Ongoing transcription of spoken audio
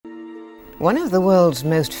One of the world's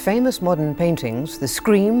most famous modern paintings, The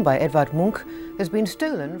Scream by Edvard Munch, has been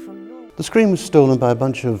stolen from Norway. The Scream was stolen by a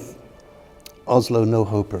bunch of Oslo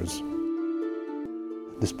no-hopers.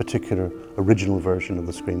 This particular original version of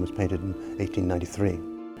The Scream was painted in 1893.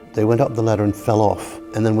 They went up the ladder and fell off,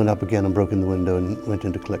 and then went up again and broke in the window and went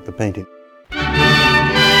in to collect the painting.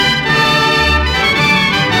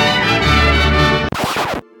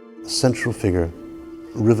 The central figure,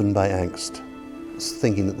 riven by angst,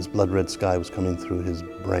 thinking that this blood-red sky was coming through his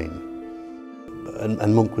brain.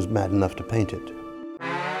 And Munch was mad enough to paint it.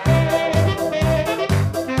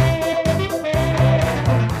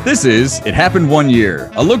 This is It Happened One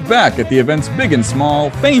Year, a look back at the events big and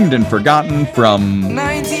small, famed and forgotten from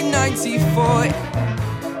 1994.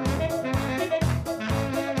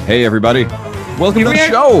 Hey everybody, welcome to the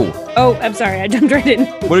show. Oh, I'm sorry, I jumped right in.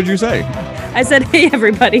 What did you say? I said, hey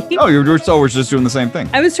everybody. Oh, we're just doing the same thing.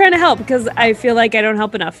 I was trying to help because I feel like I don't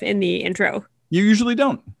help enough in the intro. You usually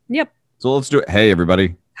don't. Yep. So let's do it. Hey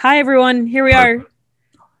everybody. Hi everyone, here we are.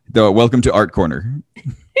 Welcome to Art Corner.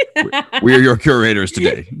 We are your curators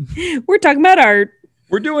today. We're talking about art.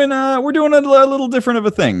 We're doing a little different of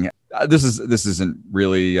a thing. This isn't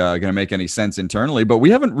really going to make any sense internally, but we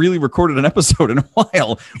haven't really recorded an episode in a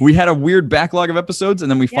while. We had a weird backlog of episodes, and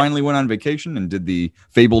then we finally went on vacation and did the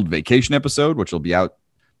fabled vacation episode, which will be out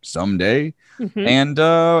someday. Mm-hmm.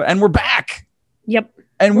 And we're back. Yep.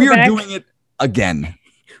 And we are doing it again.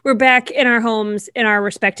 We're back in our homes, in our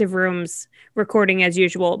respective rooms, recording as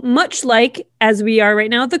usual, much like as we are right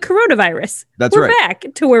now, the coronavirus. We're back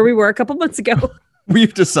to where we were a couple months ago.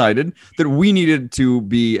 We've decided that we needed to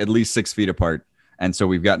be at least 6 feet apart. And so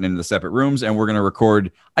we've gotten into the separate rooms and we're going to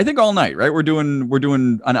record, I think, all night, right? We're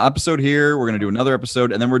doing an episode here. We're going to do another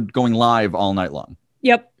episode and then we're going live all night long.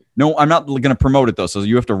 Yep. No, I'm not going to promote it though. So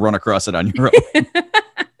you have to run across it on your own.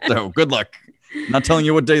 So good luck. I'm not telling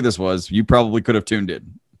you what day this was. You probably could have tuned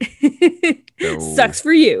in. So, sucks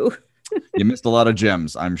for you. You missed a lot of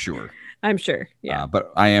gems, I'm sure. I'm sure. Yeah.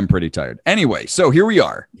 But I am pretty tired. Anyway, so here we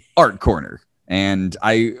are, Art Corner. And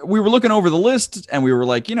we were looking over the list and we were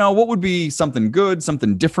like, what would be something good,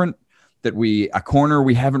 something different a corner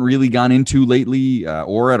we haven't really gone into lately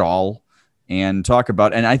or at all and talk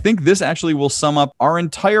about. And I think this actually will sum up our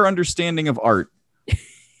entire understanding of art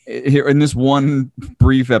here in this one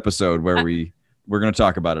brief episode where we're going to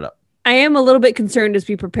talk about it up. I am a little bit concerned as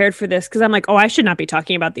we prepared for this because I'm like, I should not be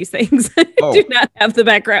talking about these things. I do not have the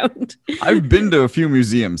background. I've been to a few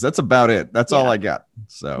museums. That's about it. That's all I got.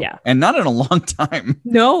 So, and not in a long time.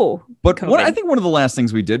 No. But I think one of the last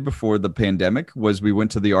things we did before the pandemic was we went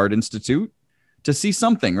to the Art Institute to see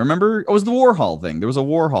something. Remember? It was the Warhol thing. There was a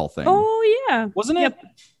Warhol thing. Oh, yeah. Wasn't it? Yep.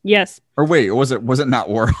 Yes. Or wait, was it not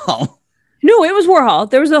Warhol? No, it was Warhol.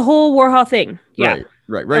 There was a whole Warhol thing. Yeah.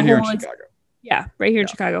 Right here in Chicago. Yeah, right here in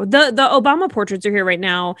Chicago. The Obama portraits are here right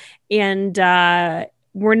now, and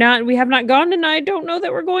we have not gone, and I don't know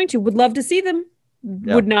that we're going to. Would love to see them.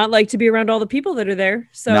 Yeah. Would not like to be around all the people that are there.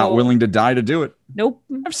 So not willing to die to do it. Nope.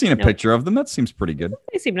 I've seen a picture of them. That seems pretty good.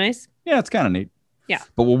 They seem nice. Yeah, it's kind of neat. Yeah.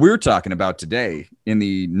 But what we're talking about today in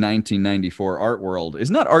the 1994 art world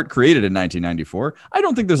is not art created in 1994. I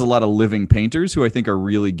don't think there's a lot of living painters who I think are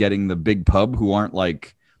really getting the big pub who aren't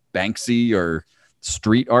like Banksy or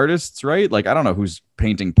street artists, right? Like, I don't know who's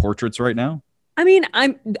painting portraits right now. I mean,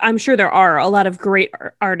 I'm sure there are a lot of great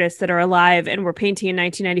artists that are alive and were painting in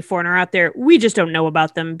 1994 and are out there. We just don't know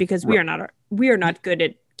about them because we are not good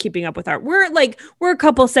at keeping up with art. We're a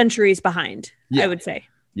couple centuries behind, I would say.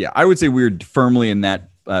 Yeah, I would say we're firmly in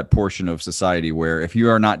that portion of society where if you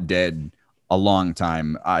are not dead a long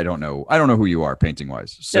time, I don't know who you are painting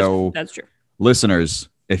wise. So that's true. Listeners,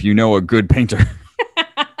 if you know a good painter,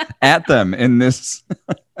 at them in this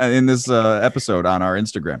episode on our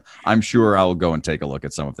Instagram. I'm sure I'll go and take a look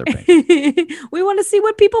at some of their paintings. We want to see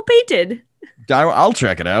what people painted. I'll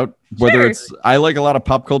check it out. Whether I like a lot of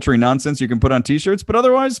pop culture nonsense you can put on t-shirts, but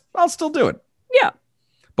otherwise I'll still do it. Yeah.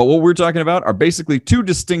 But what we're talking about are basically two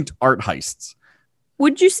distinct art heists.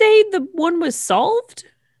 Would you say the one was solved?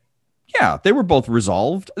 Yeah, they were both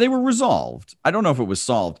resolved. They were resolved. I don't know if it was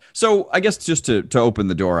solved. So I guess just to open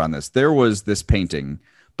the door on this, there was this painting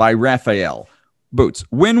by Raphael. Boots,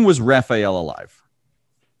 when was Raphael alive?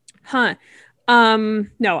 No,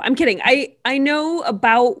 I'm kidding. I know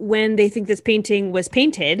about when they think this painting was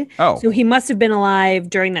painted. Oh. So he must have been alive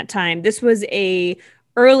during that time. This was a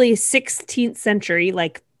early 16th century,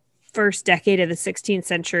 like first decade of the 16th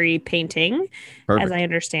century painting, as I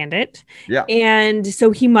understand it. Yeah. And so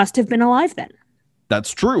he must have been alive then.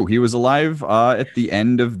 That's true. He was alive at the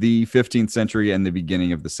end of the 15th century and the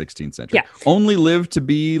beginning of the 16th century. Yeah. Only lived to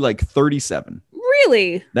be like 37.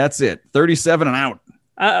 Really? That's it. 37 and out.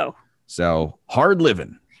 Uh-oh. So hard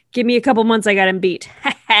living. Give me a couple months, I got him beat.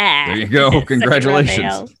 There you go. Suck it, Congratulations.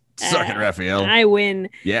 Raphael. Suck it, Raphael. I win.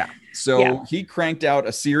 Yeah. So Yeah. he cranked out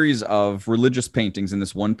a series of religious paintings in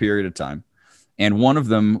this one period of time. And one of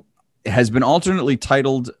them has been alternately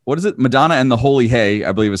titled, what is it? Madonna and the Holy Hay,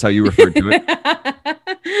 I believe is how you referred to it.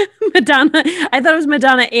 Madonna. I thought it was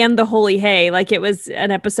Madonna and the Holy Hay, like it was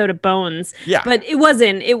an episode of Bones. Yeah. But it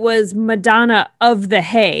wasn't. It was Madonna of the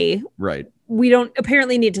Hay. Right. We don't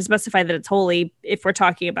apparently need to specify that it's holy if we're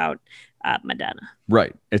talking about Madonna.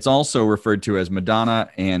 Right. It's also referred to as Madonna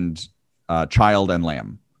and Child and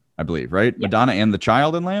Lamb, I believe, right? Yeah. Madonna and the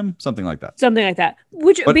Child and Lamb, something like that. Something like that.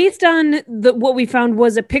 Which, But- based on what we found,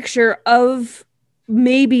 was a picture of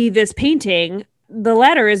maybe this painting. The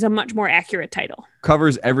latter is a much more accurate title.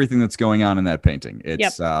 Covers everything that's going on in that painting.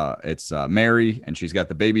 It's Mary, and she's got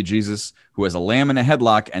the baby Jesus who has a lamb in a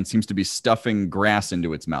headlock and seems to be stuffing grass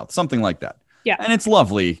into its mouth, something like that. Yeah. And it's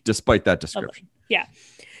lovely, despite that description. Yeah.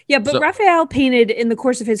 Yeah, but So- Raphael painted in the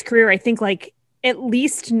course of his career, I think, like at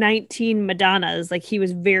least 19 Madonnas. Like he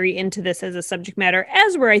was very into this as a subject matter,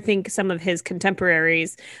 as were, I think, some of his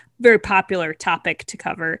contemporaries. Very popular topic to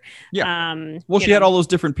cover. Yeah. Well, she had all those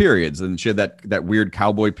different periods, and she had that weird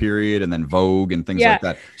cowboy period, and then Vogue and things Yeah. like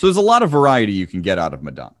that. So there's a lot of variety you can get out of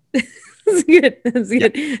Madonna. That's good. That's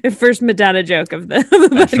good. The first Madonna joke of the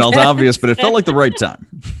It felt podcast. obvious, but it felt like the right time.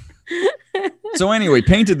 So anyway,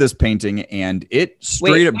 painted this painting, and it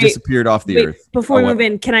straight up wait, disappeared off the Wait, earth. before we Oh, move what?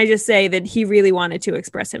 in, can I just say that he really wanted to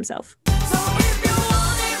express himself?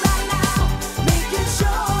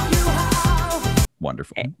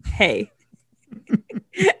 Wonderful. Hey.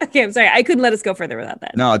 Okay, I'm sorry. I couldn't let us go further without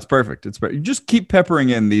that. No, it's perfect. It's perfect. You just keep peppering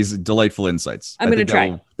in these delightful insights. I'm I gonna think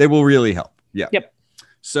try. they will really help. Yeah. Yep.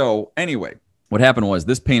 So anyway, what happened was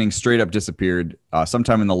this painting straight up disappeared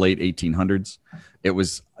sometime in the late 1800s.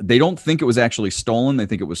 They don't think it was actually stolen. They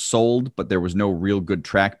think it was sold, but there was no real good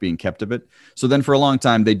track being kept of it. So then for a long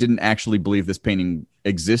time, they didn't actually believe this painting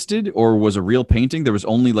existed or was a real painting. There was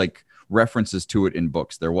only like references to it in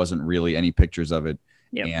books. There wasn't really any pictures of it.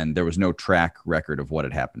 Yep. And there was no track record of what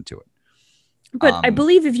had happened to it. But I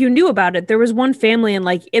believe if you knew about it, there was one family in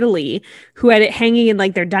like Italy who had it hanging in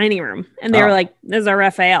like their dining room. And they Oh. were like, this is our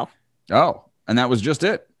Raphael. Oh, and that was just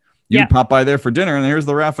it. You Yeah. pop by there for dinner, and here's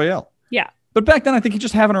the Raphael. Yeah. But back then, I think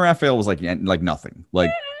just having a Raphael was like nothing.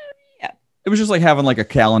 Like, Yeah. it was just like having like a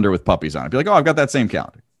calendar with puppies on it. Be like, oh, I've got that same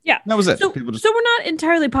calendar. Yeah. And that was it. So, People just so we're not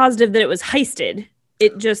entirely positive that it was heisted.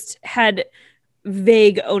 It just had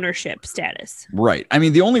vague ownership status. right. I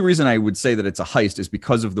mean, the only reason I would say that it's a heist is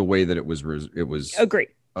because of the way that it was Agree.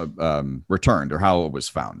 returned or how it was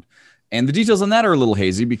found. And the details on that are a little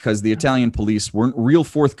hazy because the Italian police weren't real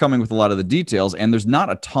forthcoming with a lot of the details, and there's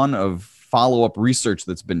not a ton of follow-up research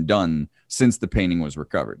that's been done since the painting was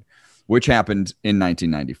recovered, which happened in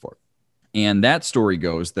 1994. And that story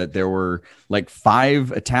goes that there were like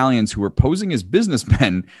 5 Italians who were posing as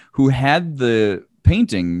businessmen who had the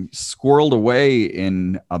painting squirreled away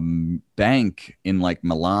in a bank in like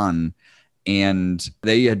Milan, and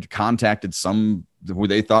they had contacted some who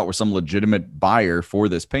they thought was some legitimate buyer for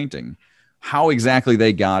this painting. How exactly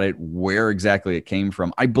they got it, where exactly it came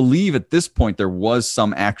from, I believe at this point there was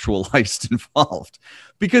some actual heist involved,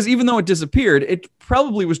 because even though it disappeared, it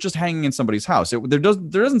probably was just hanging in somebody's house. There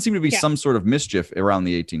doesn't seem to be some sort of mischief around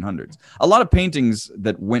the 1800s. A lot of paintings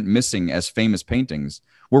that went missing as famous paintings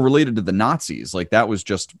were related to the Nazis. Like that was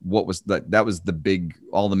just what was that was the big,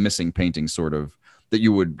 all the missing paintings sort of that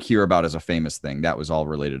you would hear about as a famous thing. That was all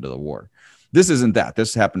related to the war. This isn't that.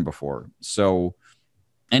 This happened before. So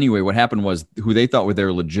anyway, what happened was who they thought were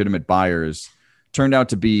their legitimate buyers turned out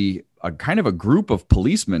to be a kind of a group of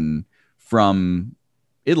policemen from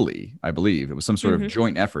Italy, I believe. It was some sort of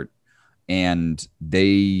joint effort. And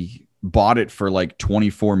they bought it for like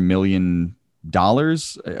 $24 million,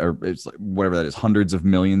 or it's like whatever that is, hundreds of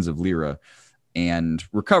millions of lira, and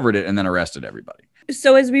recovered it and then arrested everybody.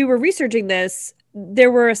 So as we were researching this,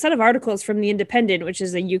 there were a set of articles from The Independent, which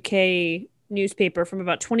is a UK newspaper from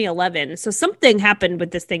about 2011. So something happened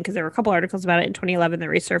with this thing because there were a couple articles about it in 2011 that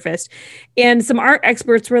resurfaced. And some art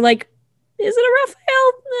experts were like, is it a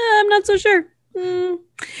Raphael? I'm not so sure.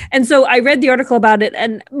 And so I read the article about it,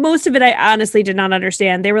 and most of it I honestly did not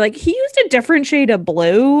understand. They were like, he used a different shade of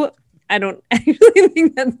blue. I don't actually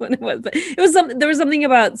think that's what it was, but it was there was something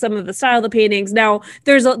about some of the style of the paintings. Now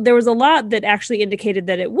there was a lot that actually indicated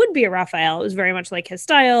that it would be a Raphael. It was very much like his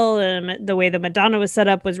style, and the way the Madonna was set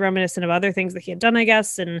up was reminiscent of other things that he had done, I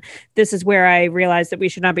guess. And this is where I realized that we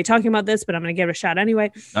should not be talking about this, but I'm going to give it a shot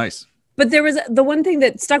anyway. Nice. But there was the one thing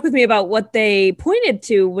that stuck with me about what they pointed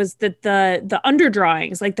to was that the under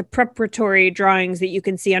drawings, like the preparatory drawings that you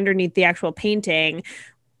can see underneath the actual painting,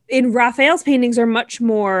 in Raphael's paintings are much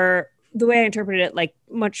more, the way I interpreted it, like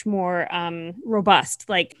much more robust,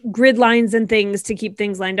 like grid lines and things to keep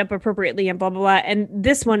things lined up appropriately and blah, blah, blah. And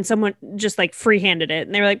this one, someone just like free-handed it.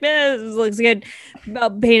 And they were like, this looks good.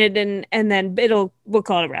 I'll paint it and then we'll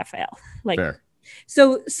call it a Raphael. Like, Fair.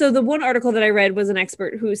 So the one article that I read was an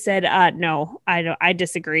expert who said, no, I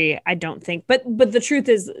disagree. I don't think, but the truth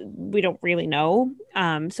is we don't really know.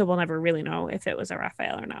 So we'll never really know if it was a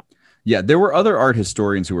Raphael or not. Yeah, there were other art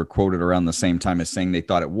historians who were quoted around the same time as saying they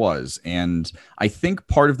thought it was. And I think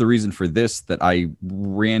part of the reason for this that I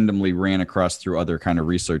randomly ran across through other kind of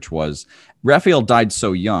research was Raphael died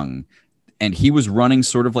so young, and he was running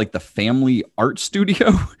sort of like the family art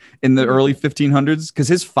studio in the early 1500s because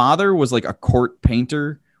his father was like a court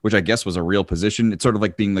painter, which I guess was a real position. It's sort of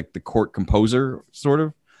like being like the court composer, sort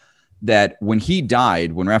of. That when he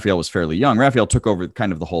died, when Raphael was fairly young, Raphael took over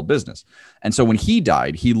kind of the whole business. And so when he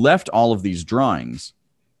died, he left all of these drawings.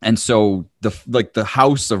 And so the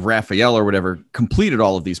house of Raphael or whatever completed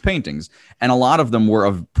all of these paintings. And a lot of them were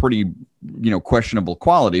of pretty, questionable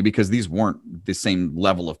quality because these weren't the same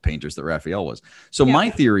level of painters that Raphael was. So my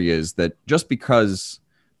theory is that just because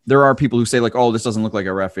there are people who say like, oh, this doesn't look like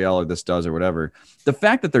a Raphael or this does or whatever, the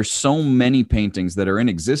fact that there's so many paintings that are in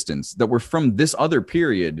existence that were from this other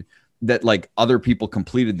period that like other people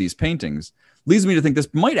completed these paintings leads me to think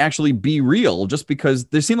this might actually be real just because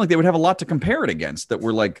they seem like they would have a lot to compare it against that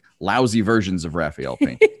were like lousy versions of Raphael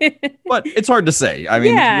paint. But it's hard to say. I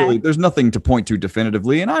mean, really, there's nothing to point to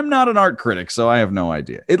definitively, and I'm not an art critic, so I have no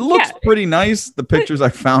idea. It looks pretty nice. The pictures I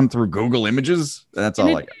found through Google Images, that's all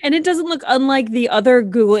I got. And it doesn't look unlike the other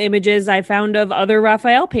Google images I found of other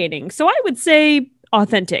Raphael paintings. So I would say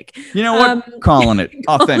authentic. You know what? Calling it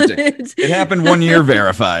authentic. It happened 1 year,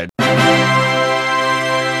 verified.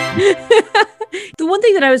 The one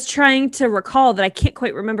thing that I was trying to recall that I can't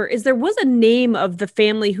quite remember is there was a name of the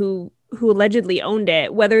family who allegedly owned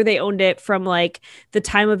it, whether they owned it from like the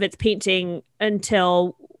time of its painting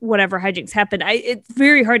until whatever hijinks happened. It's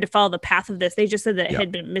very hard to follow the path of this. They just said that it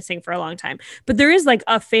had been missing for a long time. But there is like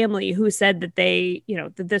a family who said that they,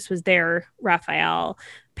 that this was their Raphael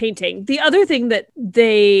painting. The other thing that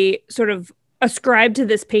they sort of ascribed to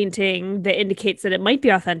this painting that indicates that it might be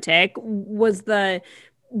authentic was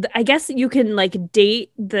I guess you can like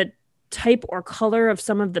date the type or color of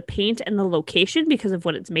some of the paint and the location because of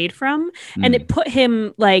what it's made from. And it put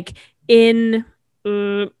him like in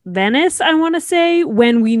Venice, I want to say,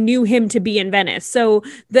 when we knew him to be in Venice. So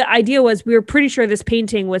the idea was we were pretty sure this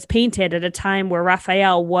painting was painted at a time where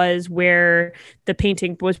Raphael was where the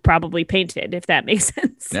painting was probably painted, if that makes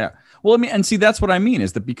sense. Yeah. Well, I mean, and see, that's what I mean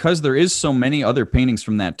is that because there is so many other paintings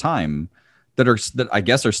from that time that I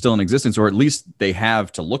guess are still in existence, or at least they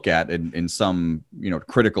have to look at in some,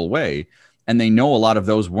 critical way. And they know a lot of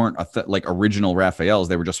those weren't like original Raphaels.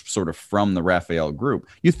 They were just sort of from the Raphael group.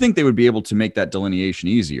 You think they would be able to make that delineation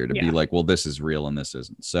easier to be like, well, this is real and this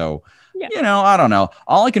isn't. So, I don't know.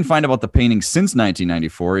 All I can find about the painting since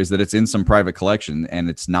 1994 is that it's in some private collection and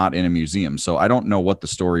it's not in a museum. So I don't know what the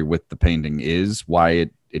story with the painting is, why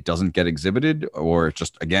it doesn't get exhibited, or it's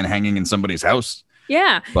just, again, hanging in somebody's house.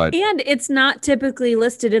 Yeah. But, and it's not typically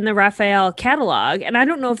listed in the Raphael catalog. And I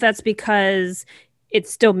don't know if that's because it's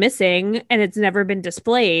still missing and it's never been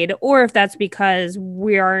displayed, or if that's because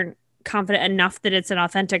we aren't confident enough that it's an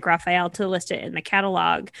authentic Raphael to list it in the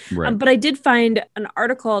catalog. Right. But I did find an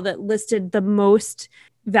article that listed the most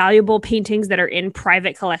valuable paintings that are in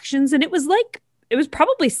private collections. And it was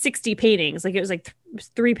probably 60 paintings. Like it was like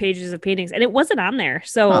 3 pages of paintings, and it wasn't on there.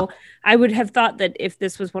 So I would have thought that if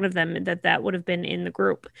this was one of them, that would have been in the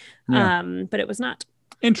group. Yeah. But it was not.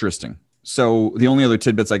 Interesting. So the only other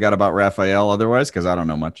tidbits I got about Raphael otherwise, because I don't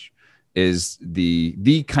know much, is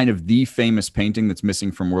the kind of the famous painting that's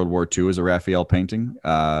missing from World War II is a Raphael painting.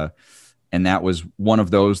 And that was one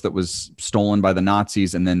of those that was stolen by the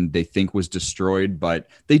Nazis and then they think was destroyed. But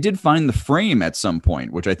they did find the frame at some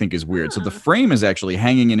point, which I think is weird. So the frame is actually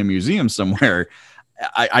hanging in a museum somewhere.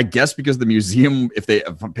 I guess because the museum, if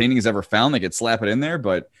a painting is ever found, they could slap it in there.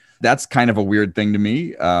 But that's kind of a weird thing to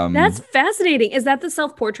me. That's fascinating. Is that the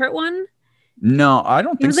self-portrait one? No, I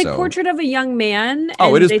don't think so. It was like Portrait of a Young Man.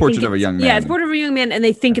 Oh, it is Portrait of a Young Man. Yeah, it's Portrait of a Young Man, and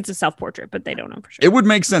they think it's a self-portrait, but they don't know for sure. It would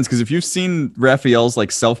make sense because if you've seen Raphael's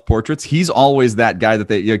like self-portraits, he's always that guy that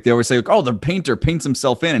they always say, like, oh, the painter paints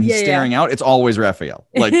himself in and he's staring out. It's always Raphael.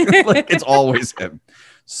 Like, it's always him.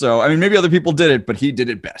 So, I mean, maybe other people did it, but he did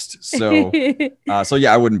it best. So,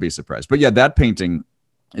 I wouldn't be surprised. But yeah, that painting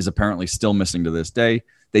is apparently still missing to this day.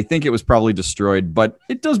 They think it was probably destroyed, but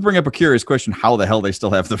it does bring up a curious question: how the hell they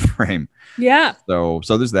still have the frame? Yeah. So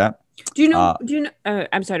there's that. Do you know?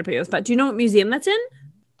 I'm sorry to put you on the spot. Do you know what museum that's in?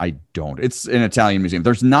 I don't. It's an Italian museum.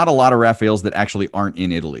 There's not a lot of Raphaels that actually aren't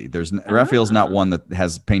in Italy. Raphael's not one that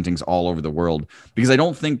has paintings all over the world, because I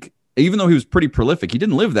don't think, even though he was pretty prolific, he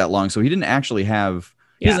didn't live that long, so he didn't actually have.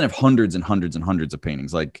 He doesn't have hundreds and hundreds and hundreds of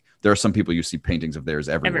paintings. Like there are some people you see paintings of theirs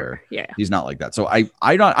everywhere. Yeah. He's not like that. So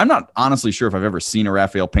I'm not honestly sure if I've ever seen a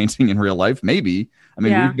Raphael painting in real life. Maybe. I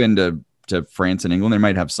mean, we've been to France and England. They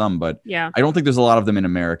might have some, but I don't think there's a lot of them in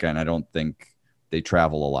America, and I don't think they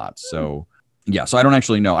travel a lot. So so I don't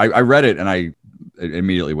actually know. I read it and it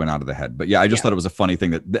immediately went out of the head. But I just thought it was a funny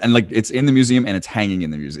thing and like it's in the museum and it's hanging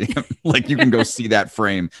in the museum. Like you can go see that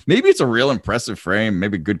frame. Maybe it's a real impressive frame,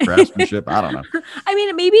 maybe good craftsmanship. I don't know. I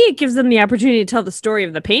mean, maybe it gives them the opportunity to tell the story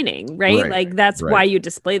of the painting, right? Like that's why you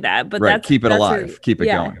display that. But keep it alive, keep it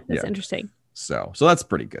going. That's interesting. So that's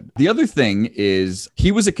pretty good. The other thing is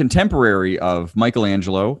he was a contemporary of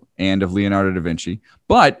Michelangelo and of Leonardo da Vinci,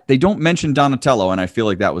 but they don't mention Donatello, and I feel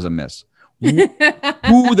like that was a miss.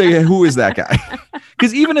 Who is that guy?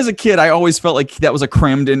 Because even as a kid, I always felt like that was a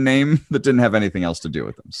crammed in name that didn't have anything else to do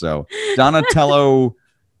with him. So Donatello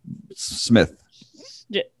Smith.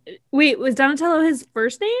 Wait, was Donatello his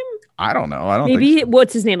first name? I don't know. I don't Maybe think so.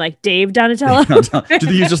 What's his name? Like Dave Donatello? Did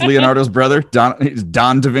he use just Leonardo's brother? Don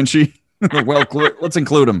da Vinci? Well, let's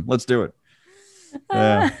include him. Let's do it.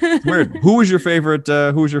 It's weird. Who was your favorite?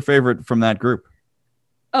 Who was your favorite from that group?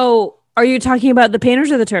 Oh, are you talking about the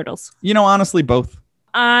painters or the turtles? Honestly, both.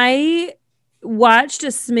 I watched a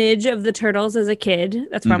smidge of the turtles as a kid.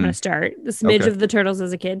 That's where I'm going to start. The smidge of the turtles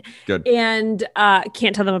as a kid. Good. And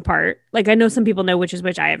can't tell them apart. Like I know some people know which is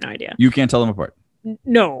which. I have no idea. You can't tell them apart.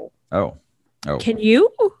 No. Oh. Can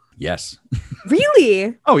you? Yes.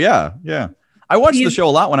 Really? Oh yeah. I watched the show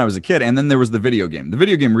a lot when I was a kid, and then there was the video game. The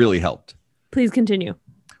video game really helped. Please continue.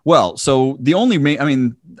 Well, so the only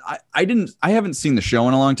I haven't seen the show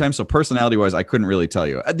in a long time, so personality-wise, I couldn't really tell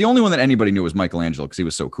you. The only one that anybody knew was Michelangelo because he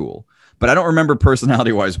was so cool. But I don't remember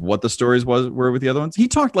personality-wise what the stories were with the other ones. He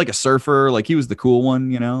talked like a surfer, like he was the cool one,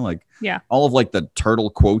 like all of like the turtle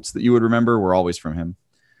quotes that you would remember were always from him.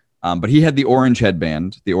 But he had the orange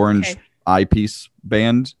headband, the orange eyepiece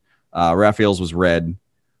band. Raphael's was red.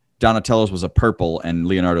 Donatello's was a purple, and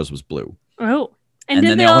Leonardo's was blue. Oh. And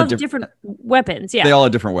then they all have different weapons. Yeah. They all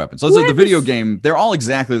have different weapons. So it's like the video game. They're all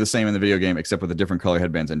exactly the same in the video game, except with the different color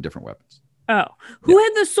headbands and different weapons. Oh. Who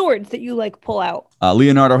had the swords that you like pull out?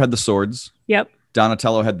 Leonardo had the swords. Yep.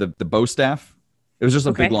 Donatello had the bow staff. It was just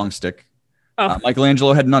a big long stick. Oh.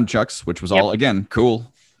 Michelangelo had nunchucks, which was all, again,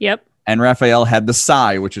 cool. Yep. And Raphael had the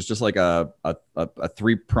sai, which is just like a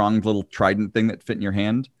three-pronged little trident thing that fit in your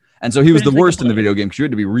hand. And so he was the worst in the video game because you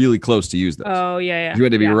had to be really close to use this. Oh, yeah. You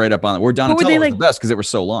had to be right up on it. Where Donatello was the best because it was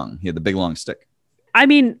so long. He had the big, long stick. I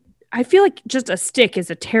mean, I feel like just a stick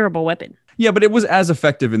is a terrible weapon. Yeah, but it was as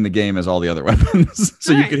effective in the game as all the other weapons.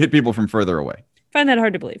 So you could hit people from further away. Find that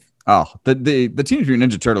hard to believe. Oh, the Teenage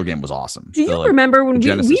Mutant Ninja Turtle game was awesome. Do you remember when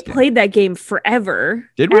we played that game forever?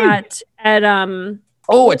 Did we? At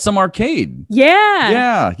some arcade.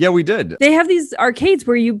 Yeah, we did. They have these arcades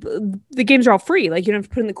where the games are all free. Like you don't have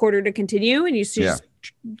to put in the quarter to continue, and you just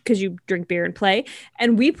because you drink beer and play.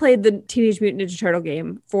 And we played the Teenage Mutant Ninja Turtle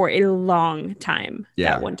game for a long time.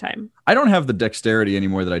 That one time. I don't have the dexterity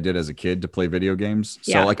anymore that I did as a kid to play video games.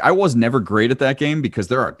 So like I was never great at that game because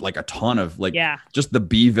there are like a ton of just the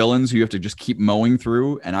B villains who you have to just keep mowing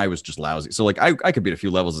through, and I was just lousy. So like I could beat a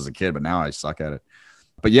few levels as a kid, but now I suck at it.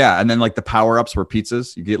 But and then like the power-ups were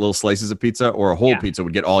pizzas. You get little slices of pizza, or a whole pizza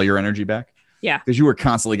would get all your energy back. Yeah. Because you were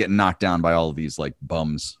constantly getting knocked down by all of these like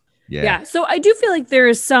bums. Yeah. So I do feel like there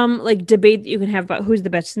is some like debate that you can have about who's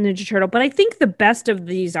the best Ninja Turtle, but I think the best of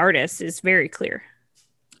these artists is very clear.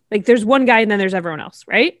 Like there's one guy and then there's everyone else,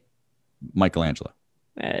 right? Michelangelo.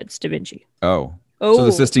 It's Da Vinci. Oh. So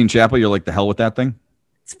the Sistine Chapel, you're like, the hell with that thing?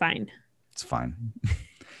 It's fine. It's fine.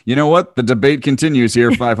 You know what? The debate continues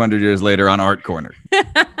here 500 years later on Art Corner.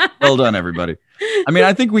 Well done, everybody. I mean,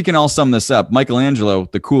 I think we can all sum this up. Michelangelo,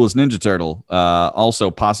 the coolest Ninja Turtle, also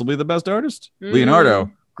possibly the best artist.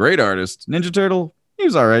 Leonardo, great artist. Ninja Turtle, he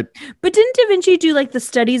was all right. But didn't Da Vinci do like the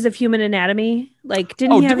studies of human anatomy? Like,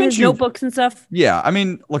 didn't he have his notebooks and stuff? Yeah. I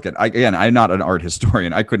mean, look I'm not an art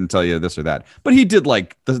historian. I couldn't tell you this or that. But he did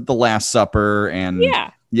like the Last Supper and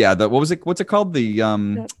what's it called?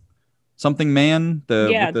 The something man,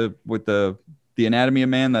 with the anatomy of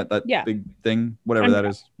man, that big thing, whatever that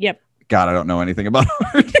is. Yep. God, I don't know anything about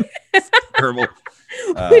art. It's terrible.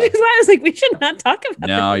 Which is why I was like, we should not talk about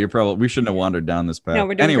No, we shouldn't have wandered down this path. No,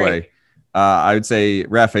 we're doing anyway, I would say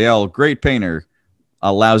Raphael, great painter,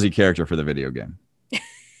 a lousy character for the video game.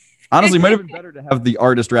 Honestly, might have been better to have the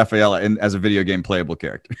artist Raphael as a video game playable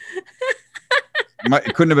character.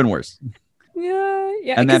 It couldn't have been worse. Yeah,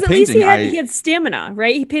 Yeah, And that because at least painting, he had stamina,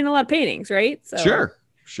 right? He painted a lot of paintings, right? So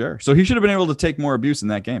Sure. So he should have been able to take more abuse in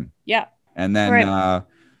that game. yeah. And then Right.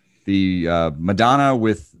 the Madonna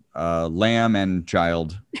with lamb and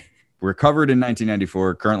child recovered in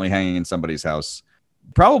 1994, currently hanging in somebody's house,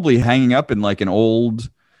 probably hanging up in like an old,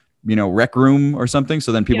 rec room or something.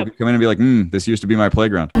 So then people could come in and be like, this used to be my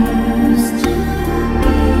playground.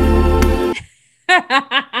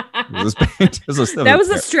 That was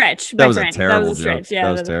a stretch. That was my a friend. terrible That was a joke. stretch. Yeah,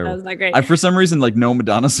 that was terrible. That was not great. I, for some reason, like no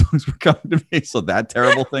Madonna songs were coming to me, so that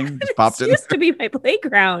terrible thing just popped This in. used to be my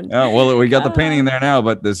playground. Oh, well, we got the painting in there now,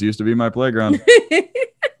 but this used to be my playground.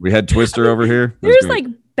 We had Twister over here. That was There's great.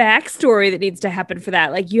 like backstory that needs to happen for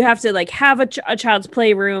that. Like you have to like have a child's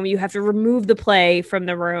playroom. You have to remove the play from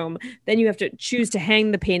the room. Then you have to choose to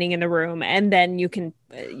hang the painting in the room, and then you can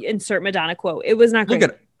insert Madonna quote. It was not great. Look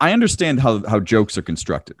at. I understand how jokes are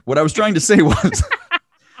constructed. What I was trying to say was,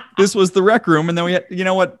 this was the rec room, and then we had, you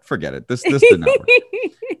know what? Forget it. This did not work.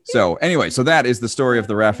 So anyway, so that is the story of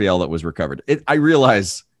the Raphael that was recovered. I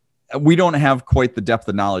realize we don't have quite the depth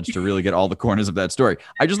of knowledge to really get all the corners of that story.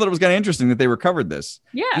 I just thought it was kind of interesting that they recovered this.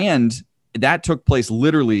 Yeah. And that took place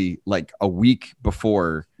literally like a week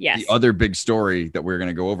before Yes. the other big story that we're going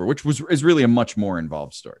to go over, which is really a much more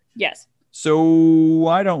involved story. Yes. So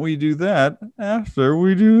why don't we do that after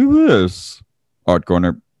we do this? Art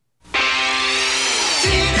Corner.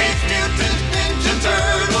 Teenage Mutant Ninja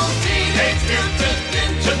Turtles. Teenage Mutant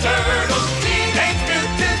Ninja Turtles. Teenage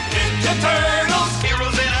Mutant Ninja Turtles.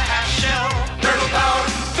 Heroes in a half shell. Turtle power.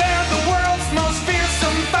 They're the world's most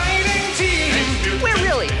fearsome fighting team. We're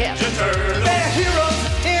really hip. Ninja Turtles. They're heroes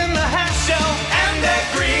in the half shell. And they're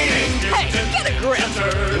green. Hey, get a grip.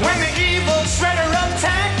 When the evil Shredder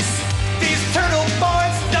attacks, these turtle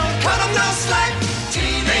boys don't cut 'em no slack.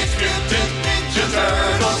 Teenage Mutant Ninja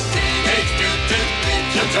Turtles. Teenage Mutant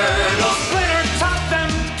Ninja Turtles. Splinter taught them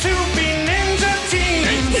to be ninja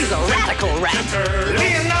teens. He's a radical rat.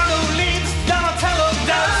 Leonardo leads, Donatello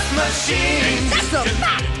does machines. That's a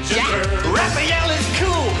fact, Jack. Raphael is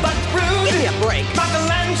cool but rude. Give me a break.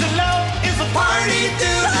 Michelangelo is a party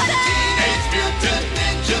dude. Teenage Mutant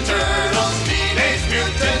Ninja Turtles. Teenage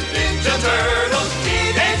Mutant Ninja Turtles.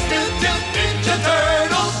 Teenage Mutant Ninja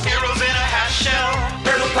Turtles. Heroes in a half shell.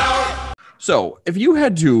 Turtle power. So if you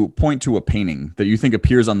had to point to a painting that you think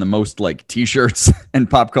appears on the most like t-shirts and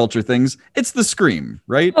pop culture things, it's the Scream,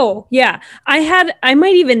 right? Oh, yeah. I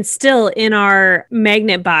might even still in our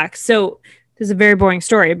magnet box. So this is a very boring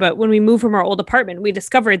story, but when we moved from our old apartment, we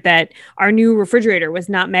discovered that our new refrigerator was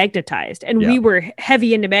not magnetized. And we were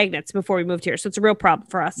heavy into magnets before we moved here. So it's a real problem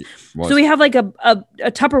for us. Was. So we have like a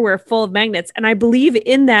Tupperware full of magnets. And I believe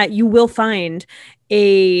in that you will find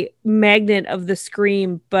a magnet of the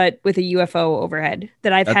Scream, but with a UFO overhead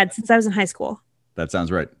that I've had since I was in high school. That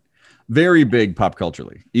sounds right. Very big pop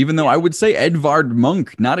culturally, even though I would say Edvard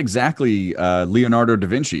Munch, not exactly Leonardo da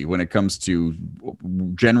Vinci when it comes to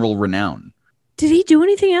general renown. Did he do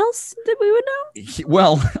anything else that we would know?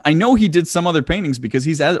 Well, I know he did some other paintings because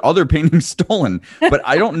he's had other paintings stolen, but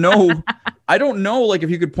I don't know. I don't know, like if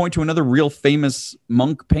you could point to another real famous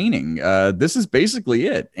Munch painting. This is basically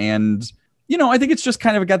it. And, I think it's just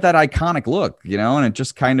kind of got that iconic look, and it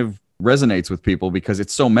just kind of resonates with people because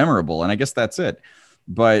it's so memorable. And I guess that's it.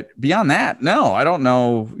 But beyond that, no, I don't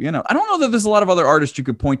know. I don't know that there's a lot of other artists you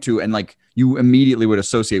could point to and like you immediately would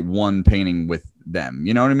associate one painting with them.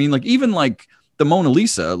 You know what I mean? Like even like the Mona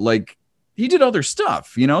Lisa, like he did other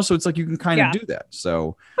stuff, so it's like you can kind of do that.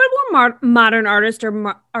 So, but more modern artist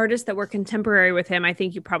or artists that were contemporary with him, I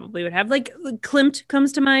think you probably would have like Klimt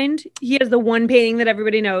comes to mind. He has the one painting that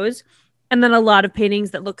everybody knows. And then a lot of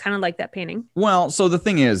paintings that look kind of like that painting. Well, so the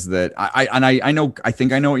thing is that I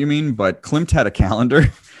think I know what you mean, but Klimt had a calendar.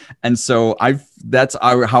 And so that's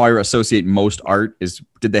how I associate most art is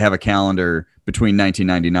did they have a calendar between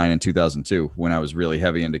 1999 and 2002 when I was really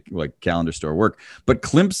heavy into like calendar store work. But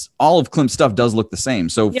all of Klimt's stuff does look the same.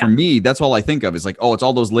 So for me, that's all I think of is like, oh, it's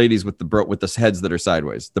all those ladies with the heads that are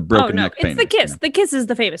sideways, the broken neck painting. It's the Kiss. The Kiss is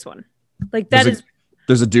the famous one. Like that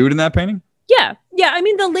there's a dude in that painting? Yeah. I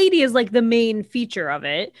mean, the lady is like the main feature of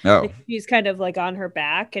it. Oh. Like, she's kind of like on her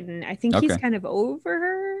back, and I think he's kind of over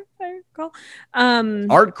her, if I recall.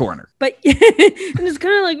 Art Corner. But and it's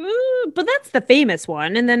kind of like, ooh, but that's the famous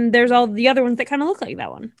one. And then there's all the other ones that kind of look like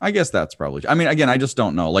that one. I guess that's probably. I mean, again, I just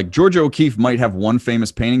don't know. Like Georgia O'Keeffe might have one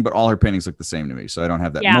famous painting, but all her paintings look the same to me. So I don't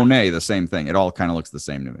have that. Yeah. Monet, the same thing. It all kind of looks the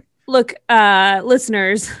same to me. Look,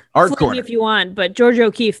 listeners, Art Corner if you want, but Georgia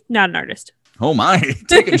O'Keeffe, not an artist. Oh my,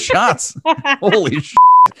 taking shots. Holy shit.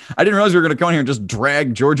 I didn't realize we were going to come in here and just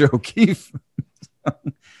drag Georgia O'Keeffe.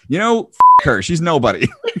 Her. She's nobody.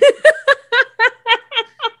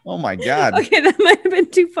 Oh my God. Okay, that might have been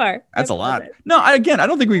too far. That's a lot. apologize. No, I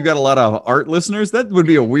don't think we've got a lot of art listeners. That would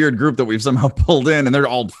be a weird group that we've somehow pulled in, and they're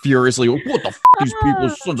all furiously, what the f these people,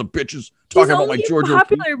 sons of bitches, talking She's about my only Georgia.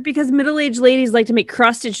 popular because middle-aged ladies like to make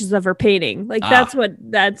cross stitches of her painting. Like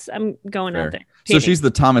I'm going Fair. out there. So she's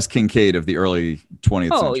the Thomas Kincaid of the early 20th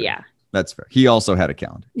Oh century. yeah, That's fair. He also had a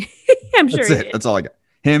calendar. I'm sure. That's he it. did. That's all I got.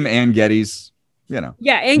 Him and Getty's, Yeah,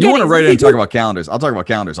 and you want to Geddes. write in and talk about calendars? I'll talk about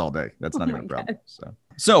calendars all day. That's not Oh even a my problem.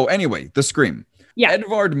 So anyway, the Scream. Yeah.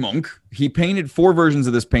 Edvard Munch, he painted 4 versions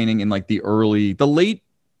of this painting in like the late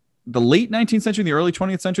 19th century, the early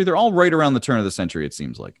 20th century. They're all right around the turn of the century, it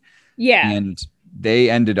seems like. Yeah, And they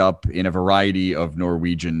ended up in a variety of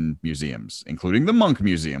Norwegian museums, including the Munch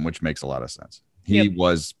Museum, which makes a lot of sense. He Yep.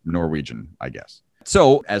 was Norwegian, I guess.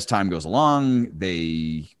 So as time goes along,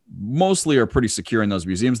 they mostly are pretty secure in those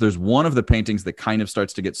museums. There's one of the paintings that kind of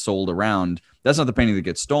starts to get sold around. That's not the painting that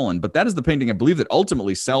gets stolen, but that is the painting I believe that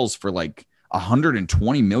ultimately sells for like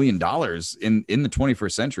 $120 million in the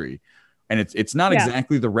 21st century. And it's not Yeah.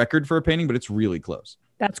 exactly the record for a painting, but it's really close.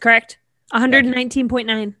 that's correct.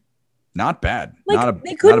 119.9. Not bad. Like not a, they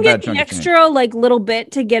not a couldn't bad get the chunk of change. extra like little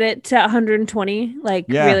bit to get it to 120. Like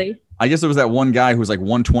Yeah. really. I guess there was that one guy who was like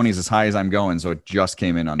 120 is as high as I'm going, so it just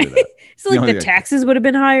came in under that. So like You know, the yeah. taxes would have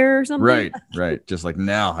been higher or something. right. Just like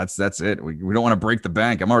no, that's it. We don't want to break the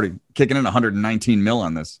bank. I'm already kicking in 119 mil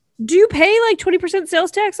on this. Do you pay like 20%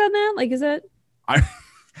 sales tax on that? Like, is that I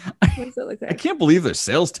what does that look I like? can't believe there's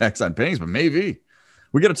sales tax on paintings, but maybe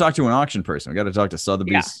we got to talk to an auction person. We got to talk to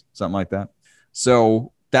Sotheby's, Yeah. something like that.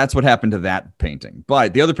 So that's what happened to that painting.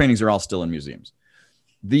 But the other paintings are all still in museums.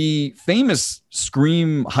 The famous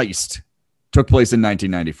Scream heist took place in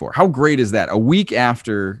 1994. How great is that? A week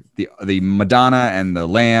after the Madonna and the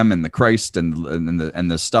Lamb and the Christ and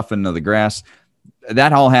the stuffing of the grass,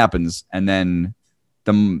 that all happens, and then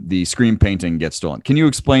the Scream painting gets stolen. Can you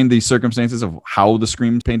explain the circumstances of how the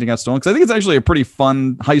Scream painting got stolen? Because I think it's actually a pretty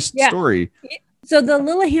fun heist Yeah. story. So the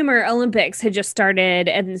Lillehammer Olympics had just started,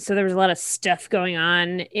 and so there was a lot of stuff going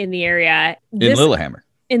on in the area. In Lillehammer.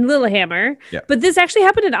 In Lillehammer. Yeah. But this actually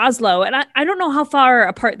happened in Oslo, and I don't know how far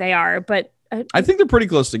apart they are, but I think they're pretty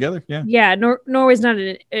close together. Yeah. yeah, Norway's not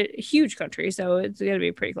a huge country, so it's going to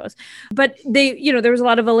be pretty close. But there was a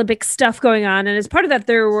lot of Olympic stuff going on, and as part of that,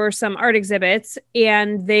 there were some art exhibits,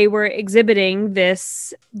 and they were exhibiting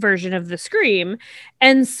this version of the Scream.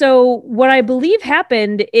 And so what I believe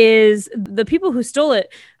happened is the people who stole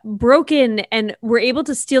it broke in and were able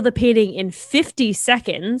to steal the painting in 50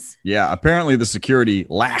 seconds. Yeah. Apparently the security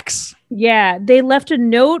lacks. Yeah, they left a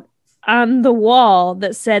note on the wall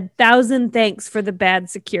that said 1,000 thanks for the bad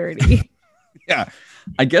security. Yeah.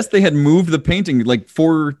 I guess they had moved the painting like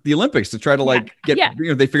for the Olympics to try to like get, Yeah.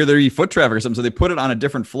 they figured there'd be foot traffic or something. So they put it on a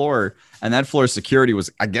different floor, and that floor's security was,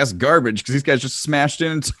 I guess, garbage because these guys just smashed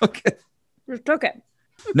in and took it. Just took it.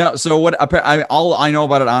 No. So all I know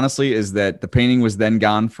about it, honestly, is that the painting was then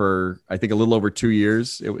gone for, I think, a little over 2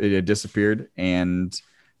 years. It had disappeared. And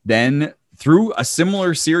then through a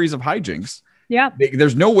similar series of hijinks, Yeah.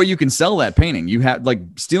 there's no way you can sell that painting. You have like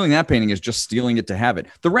stealing that painting is just stealing it to have it.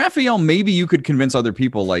 The Raphael, maybe you could convince other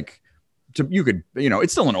people like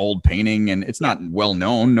it's still an old painting and it's not well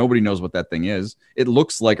known. Nobody knows what that thing is. It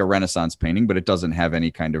looks like a Renaissance painting, but it doesn't have any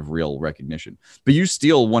kind of real recognition. But you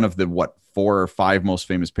steal one of the 4 or 5 most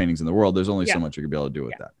famous paintings in the world. There's only so much you could be able to do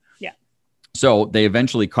with that. Yeah. So they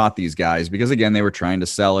eventually caught these guys because again, they were trying to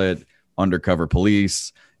sell it. Undercover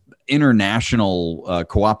police, international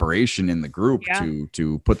cooperation in the group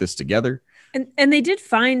to put this together. And they did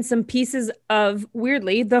find some pieces of,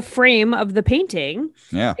 weirdly, the frame of the painting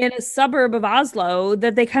Yeah. in a suburb of Oslo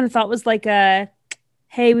that they kind of thought was like a,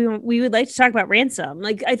 hey, we would like to talk about ransom.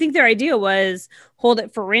 Like, I think their idea was hold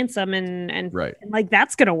it for ransom and Right. and like,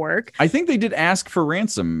 that's going to work. I think they did ask for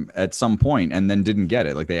ransom at some point and then didn't get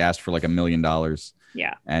it. Like they asked for like $1 million.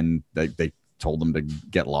 Yeah. And they told them to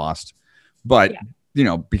get lost. But,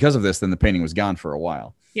 because of this, then the painting was gone for a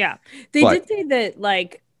while. Yeah. They But- did say that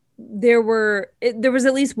like there was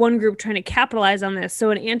at least one group trying to capitalize on this.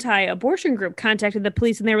 So an anti-abortion group contacted the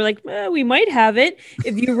police and they were like, we might have it.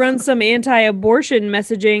 If you run some anti-abortion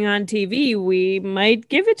messaging on TV, we might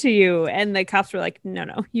give it to you. And the cops were like, no,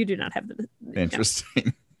 you do not have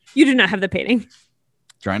Interesting. you do not have the painting.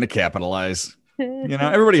 Trying to capitalize.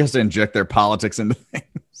 Everybody has to inject their politics into things.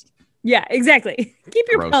 Yeah, exactly. Keep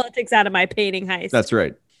your Gross. politics out of my painting heist. That's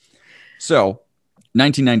right. So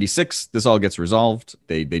 1996, this all gets resolved.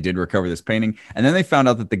 They did recover this painting. And then they found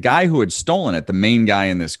out that the guy who had stolen it, the main guy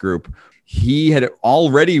in this group, he had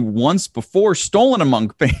already once before stolen a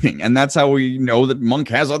Munch painting. And that's how we know that Munch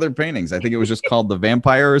has other paintings. I think it was just called The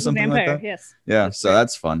Vampire or something like that. Yes. Yeah. So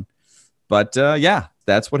that's fun. But yeah,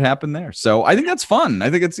 that's what happened there. So I think that's fun. I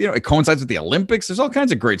think it's, it coincides with the Olympics. There's all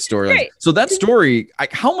kinds of great storylines. Right. So that story,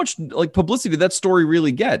 how much like publicity did that story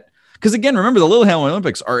really get? Because again, remember the Lillehammer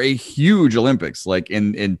Olympics are a huge Olympics, like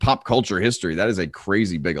in pop culture history. That is a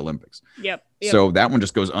crazy big Olympics. Yep. So that one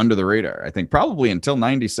just goes under the radar. I think probably until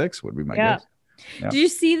 96 would be my guess. Yeah. Did you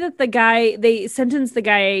see that they sentenced the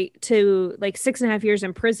guy to like 6.5 years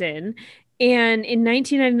in prison? And in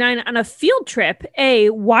 1999, on a field trip,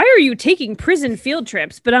 why are you taking prison field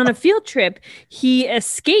trips? But on a field trip, he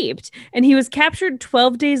escaped and he was captured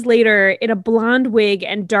 12 days later in a blonde wig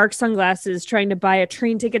and dark sunglasses trying to buy a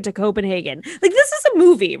train ticket to Copenhagen. Like, this is a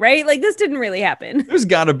movie, right? Like, this didn't really happen. There's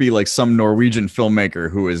got to be like some Norwegian filmmaker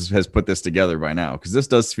who has put this together by now, because this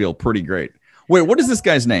does feel pretty great. Wait, what is this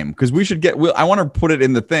guy's name? Because we should I want to put it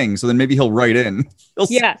in the thing so then maybe he'll write in.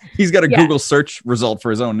 He's got a Google search result for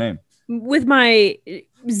his own name. With my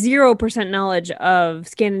 0% knowledge of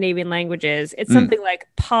Scandinavian languages, it's something like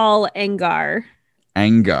Paul Engar.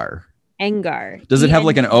 Engar. Does it have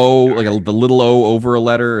like an O, like the little O over a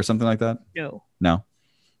letter or something like that? No. Okay.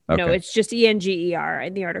 No, it's just ENGER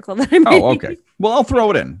in the article that I made. Oh, okay. Well, I'll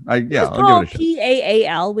throw it in. I'll give it a shot.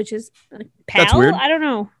 PAAL, which is pal. That's weird. I don't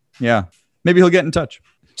know. Yeah. Maybe he'll get in touch.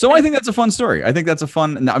 So I think that's a fun story. I think that's a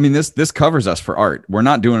fun. I mean, this covers us for art. We're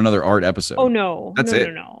not doing another art episode. Oh no, that's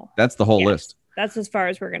it. No. That's the whole list. That's as far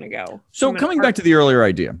as we're gonna go. So coming back to the earlier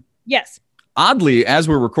idea. Yes. Oddly, as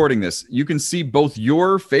we're recording this, you can see both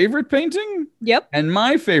your favorite painting, and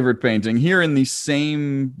my favorite painting here in the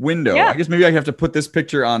same window. Yeah. I guess maybe I have to put this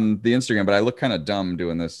picture on the Instagram, but I look kind of dumb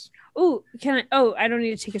doing this. Oh, can I? Oh, I don't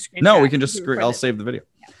need to take a screenshot. No, we can just. I'll save the video.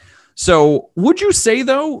 Yeah. So, would you say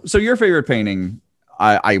though? So, your favorite painting,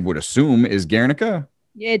 I would assume, is Guernica.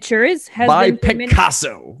 It sure is. By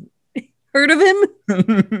Picasso. Heard of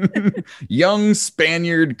him? Young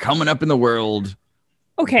Spaniard coming up in the world.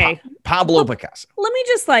 Okay. Pablo Picasso. Let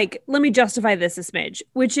me justify this a smidge,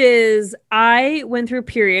 which is I went through a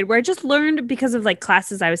period where I just learned, because of like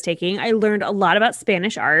classes I was taking, I learned a lot about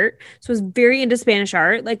Spanish art. So I was very into Spanish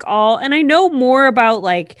art, and I know more about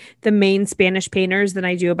like the main Spanish painters than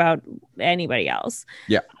I do about anybody else.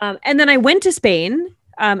 Yeah. And then I went to Spain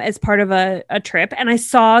as part of a trip, and I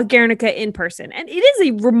saw Guernica in person, and it is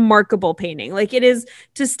a remarkable painting. Like, it is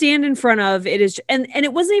to stand in front of. It is, and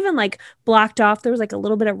it wasn't even like blocked off. There was like a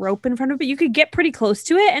little bit of rope in front of it, but you could get pretty close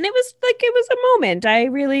to it, and it was a moment. I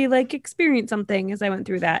really like experienced something as I went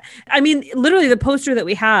through that. I mean, literally, the poster that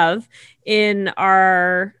we have in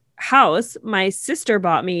our house, my sister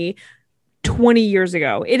bought me 20 years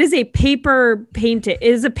ago. It is a paper painted.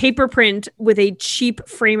 It is a paper print with a cheap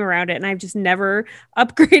frame around it, and I've just never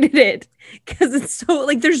upgraded it because it's so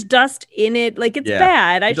like there's dust in it. Like, it's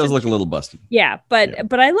bad. It does look a little busted. Yeah, but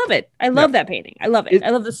I love it. I love that painting. I love it. I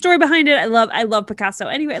love the story behind it. I love Picasso.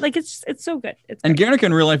 Anyway, like it's so good. And Guernica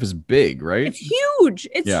in real life is big, right? It's huge.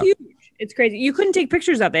 It's huge. It's crazy. You couldn't take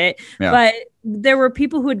pictures of it, but there were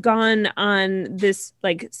people who had gone on this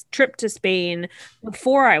like trip to Spain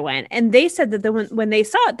before I went, and they said that when they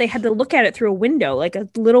saw it, they had to look at it through a window, like a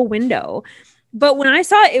little window. But when I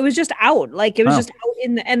saw it, it was just out. Like, it was just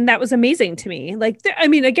out and that was amazing to me. Like, I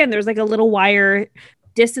mean, again, there's like a little wire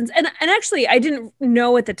distance, and actually, I didn't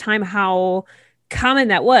know at the time how common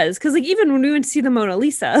that was, because like even when we went to see the Mona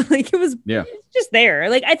Lisa, like it was just there.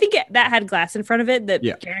 Like, I think that had glass in front of it that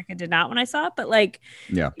Guernica did not when I saw it, but like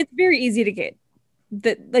it's very easy to get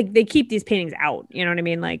that. Like, they keep these paintings out, you know what I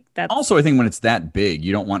mean? Like, that's also, I think when it's that big,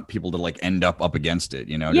 you don't want people to like end up against it,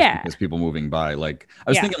 just because people moving by. Like,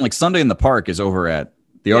 I was thinking like Sunday in the Park is over at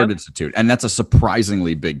the Art Institute, and that's a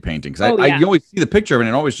surprisingly big painting, because you always see the picture of it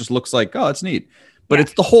and it always just looks like, oh, it's neat, but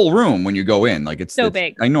it's the whole room when you go in. Like, it's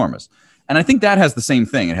big, enormous. And I think that has the same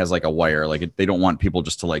thing. It has like a wire. Like, they don't want people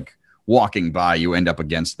just to like walking by, you end up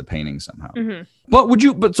against the painting somehow. Mm-hmm.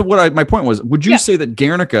 But my point was, would you say that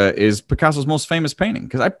Guernica is Picasso's most famous painting?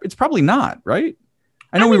 Because it's probably not, right?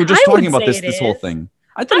 I know we were just talking about this whole thing.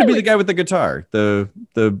 I thought it'd be the guy with the guitar.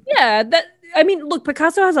 I mean, look,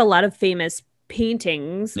 Picasso has a lot of famous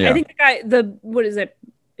paintings. I think the guy, what is it?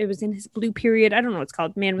 It was in his blue period. I don't know what it's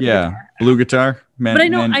called. Man with a guitar. Blue guitar. Man, but I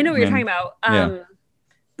know what you're talking about.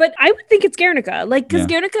 But I would think it's Guernica, like, because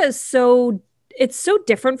Guernica is so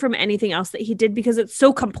different from anything else that he did, because it's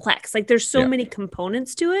so complex. Like, there's so many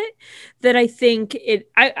components to it that I think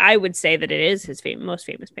I would say that it is his most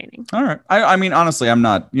famous painting. All right. I mean, honestly, I'm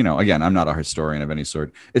not, again, I'm not a historian of any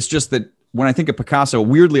sort. It's just that when I think of Picasso,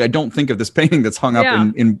 weirdly, I don't think of this painting that's hung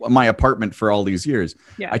up in my apartment for all these years.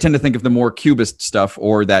 I tend to think of the more Cubist stuff,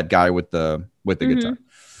 or that guy with the guitar.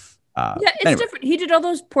 It's different. He did all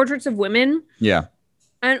those portraits of women. Yeah.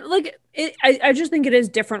 And like, I just think it is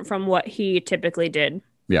different from what he typically did.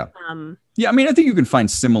 Yeah. Um, Yeah, I mean, I think you can find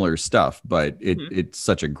similar stuff, but Mhm. it's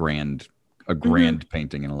such a grand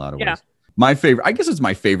painting in a lot of Yeah. ways. My favorite, I guess it's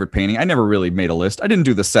my favorite painting. I never really made a list. I didn't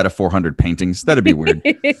do the set of 400 paintings. That'd be weird.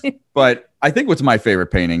 But I think what's my favorite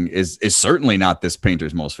painting is certainly not this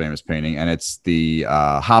painter's most famous painting, and it's the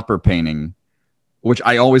Hopper painting, which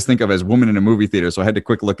I always think of as Woman in a Movie Theater. So I had to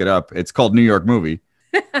quick look it up. It's called New York Movie,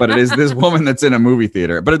 but it is this woman that's in a movie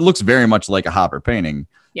theater. But it looks very much like a Hopper painting.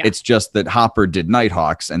 Yeah. It's just that Hopper did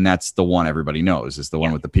Nighthawks, and that's the one everybody knows. Is the one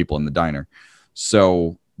Yeah. with the people in the diner.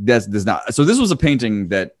 So there's not. So this was a painting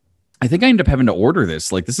that I think I ended up having to order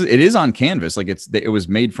this. Like it is on canvas. Like it was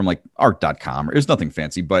made from like art.com, or it's nothing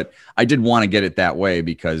fancy, but I did want to get it that way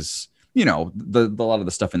because, you know, the lot of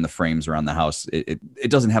the stuff in the frames around the house, it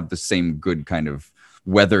doesn't have the same good kind of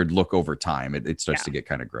weathered look over time. It starts to get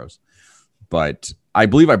kind of gross. But I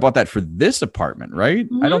believe I bought that for this apartment, right?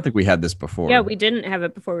 I don't think we had this before. yeah, we didn't have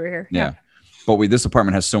it before we were here. Yeah. But this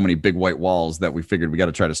apartment has so many big white walls that we figured we got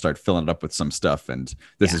to try to start filling it up with some stuff. And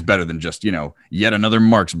this is better than just, you know, yet another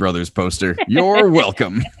Marx Brothers poster. You're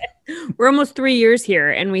welcome. We're almost 3 years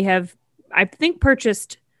here, and we have, I think,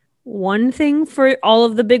 purchased one thing for all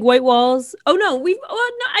of the big white walls. Oh no,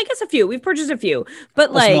 I guess a few. We've purchased a few,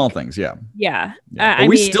 but Well, like small things, yeah. yeah. But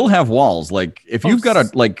we still have walls. Like if you've got a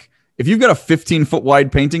 15-foot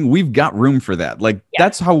wide painting, we've got room for that. Like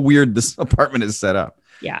that's how weird this apartment is set up.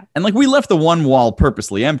 Yeah. And like we left the one wall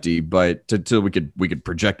purposely empty, but till we could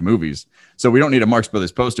project movies. So we don't need a Marx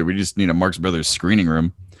Brothers poster. We just need a Marx Brothers screening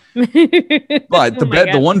room. But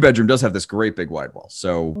the one bedroom does have this great big wide wall.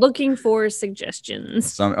 So Looking for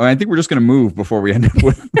suggestions. I think we're just going to move before we end up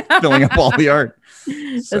with filling up all the art.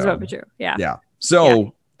 That's So, probably true. Yeah. Yeah.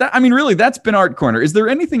 So really, that's been Art Corner. Is there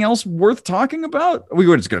anything else worth talking about? We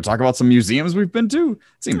were just going to talk about some museums we've been to.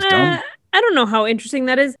 Seems dumb. I don't know how interesting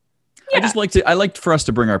that is. Yeah. I liked for us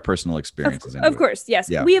to bring our personal experiences into Of it. course, yes.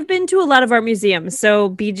 Yeah. We have been to a lot of art museums, so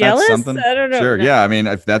be jealous. That's something. I don't know. Sure. No. Yeah. I mean,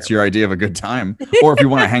 if that's your idea of a good time, or if you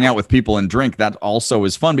want to hang out with people and drink, that also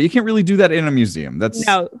is fun. But you can't really do that in a museum. They're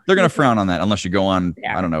going to frown on that unless you go on,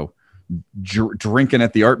 I don't know, drinking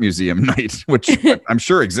at the art museum night, which I'm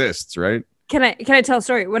sure exists, right? Can I tell a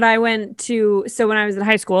story? When I when I was in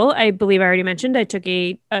high school, I believe I already mentioned, I took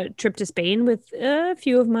a trip to Spain with a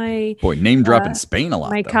few of my name dropping Spain a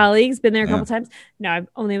lot. My though. colleagues, been there a couple times. No, I've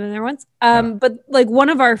only been there once. But like one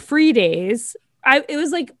of our free days, it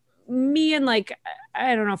was like me and like,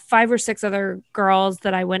 I don't know, 5 or 6 other girls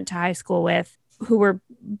that I went to high school with who were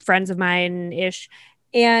friends of mine ish.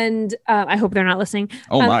 And I hope they're not listening.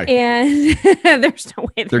 Oh my! And there's no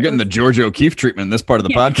way they're getting the George O'Keefe treatment in this part of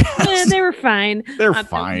the podcast. Yeah, they were fine. They're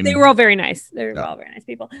fine. They were all very nice. They were all very nice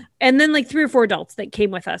people. And then like 3 or 4 adults that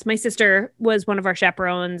came with us. My sister was one of our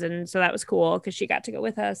chaperones, and so that was cool because she got to go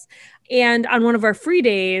with us. And on one of our free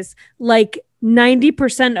days, like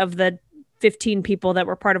 90% of the 15 people that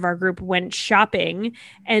were part of our group went shopping,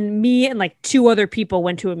 and me and like 2 other people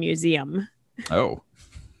went to a museum. Oh.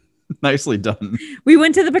 Nicely done. We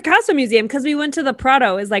went to the Picasso Museum because we went to the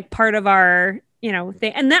Prado as like part of our,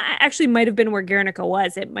 thing. And that actually might have been where Guernica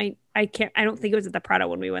was. I don't think it was at the Prado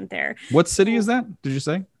when we went there. What city is that? Did you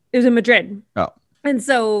say? It was in Madrid. Oh. And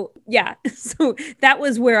so, yeah. So that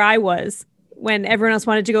was where I was when everyone else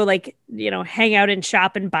wanted to go like, hang out and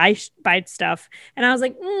shop and buy stuff. And I was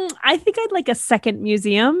like, I think I'd like a second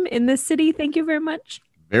museum in this city. Thank you very much.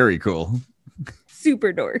 Very cool.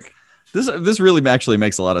 Super dork. This really actually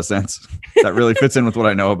makes a lot of sense. That really fits in with what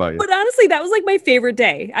I know about you. But honestly, that was like my favorite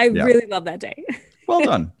day. I really love that day. Well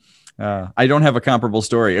done. I don't have a comparable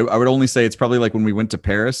story. I would only say it's probably like when we went to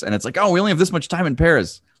Paris and it's like, oh, we only have this much time in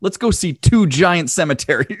Paris. Let's go see 2 giant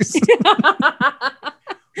cemeteries.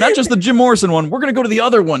 Not just the Jim Morrison one. We're going to go to the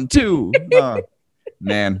other one too.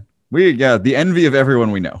 Man. The envy of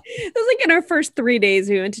everyone we know. It was like in our first 3 days,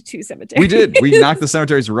 we went to 2 cemeteries. We did. We knocked the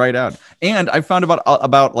cemeteries right out. And I found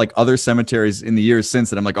about like other cemeteries in the years since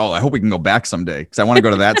that I'm like, oh, I hope we can go back someday because I want to go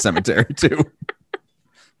to that cemetery too.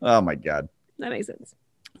 Oh my God. That makes sense.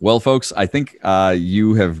 Well, folks, I think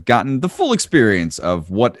you have gotten the full experience of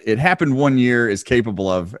what It Happened One Year is capable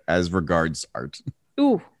of as regards art.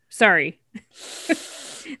 Ooh, sorry.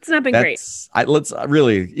 It's not been great. Let's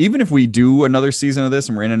really, even if we do another season of this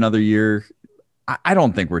and we're in another year, I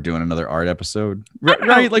don't think we're doing another art episode,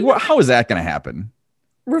 right? Like, how is that going to happen?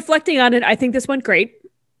 Reflecting on it, I think this went great.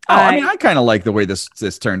 I mean, I kind of like the way this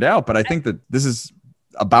turned out, but I think that this is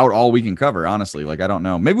about all we can cover, honestly. Like, I don't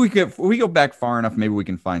know. Maybe we go back far enough. Maybe we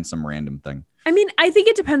can find some random thing. I mean, I think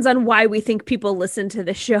it depends on why we think people listen to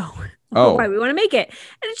the show. Oh. Why we want to make it.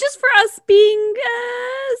 And it's just for us being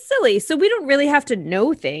silly. So we don't really have to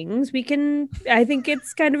know things. I think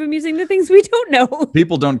it's kind of amusing the things we don't know.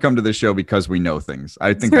 People don't come to this show because we know things.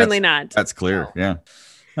 I think Certainly not. That's clear. Yeah.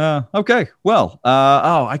 Okay. Well,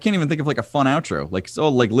 I can't even think of like a fun outro.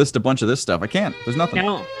 Like list a bunch of this stuff. I can't. There's nothing.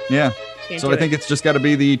 No. Yeah. Can't So do I think it. it's just got to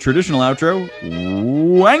be the traditional outro.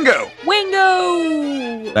 Wango.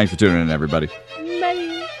 Wango! Thanks for tuning in, everybody. Bye.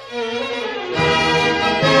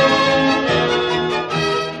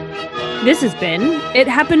 This has been It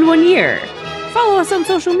Happened One Year. Follow us on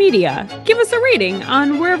social media. Give us a rating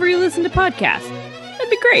on wherever you listen to podcasts. That'd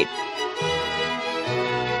be great.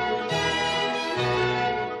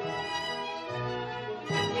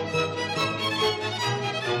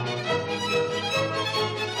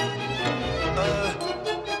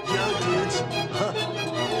 Yo, dudes.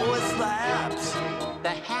 What's the haps? The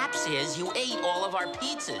haps is you ate all of our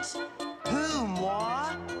pizzas. Who,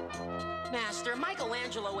 moi? Master,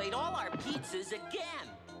 Michelangelo ate all our pizzas again.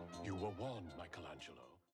 You were warned, Michelangelo.